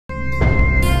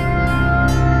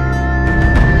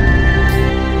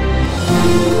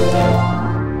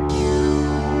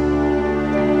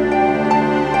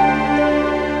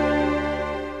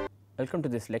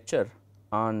welcome to this lecture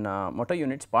on motor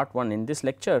units part 1. In this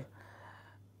lecture,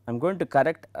 I am going to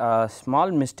correct a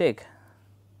small mistake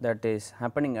that is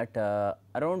happening at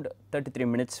around 33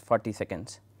 minutes 40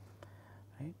 seconds.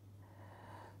 Right.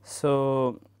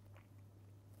 So,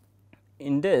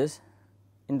 in the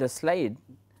slide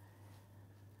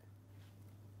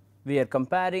we are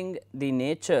comparing the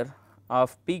nature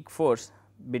of peak force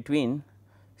between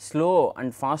slow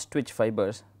and fast twitch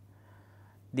fibers.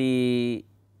 The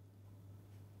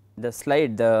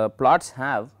slide, the plots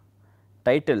have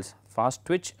titles fast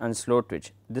twitch and slow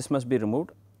twitch. This must be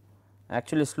removed.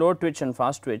 Actually, slow twitch and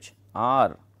fast twitch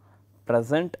are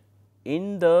present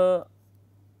in the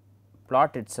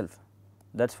plot itself.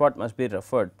 That is what must be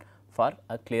referred for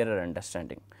a clearer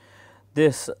understanding.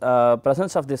 This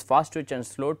presence of this fast twitch and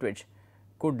slow twitch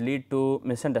could lead to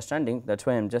misunderstanding. That is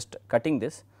why I am just cutting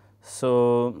this.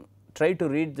 So, try to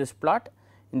read this plot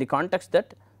in the context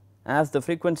that as the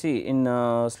frequency in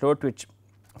slow twitch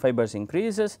fibers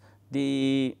increases,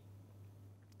 the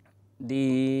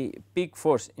peak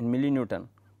force in millinewton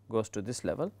goes to this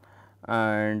level,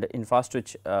 and in fast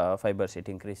twitch fibers it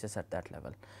increases at that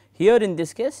level. Here in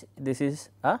this case, this is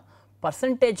a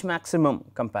percentage maximum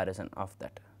comparison of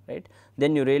that, right.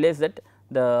 Then you realize that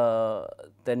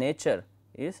the nature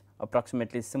is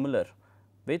approximately similar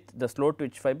with the slow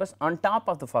twitch fibers on top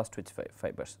of the fast twitch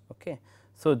fibers. Okay.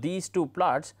 So, these two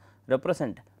plots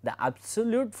represent the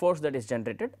absolute force that is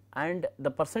generated and the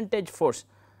percentage force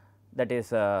that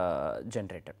is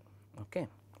generated, okay.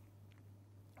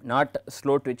 Not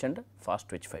slow twitch and fast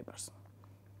twitch fibers.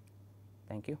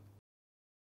 Thank you.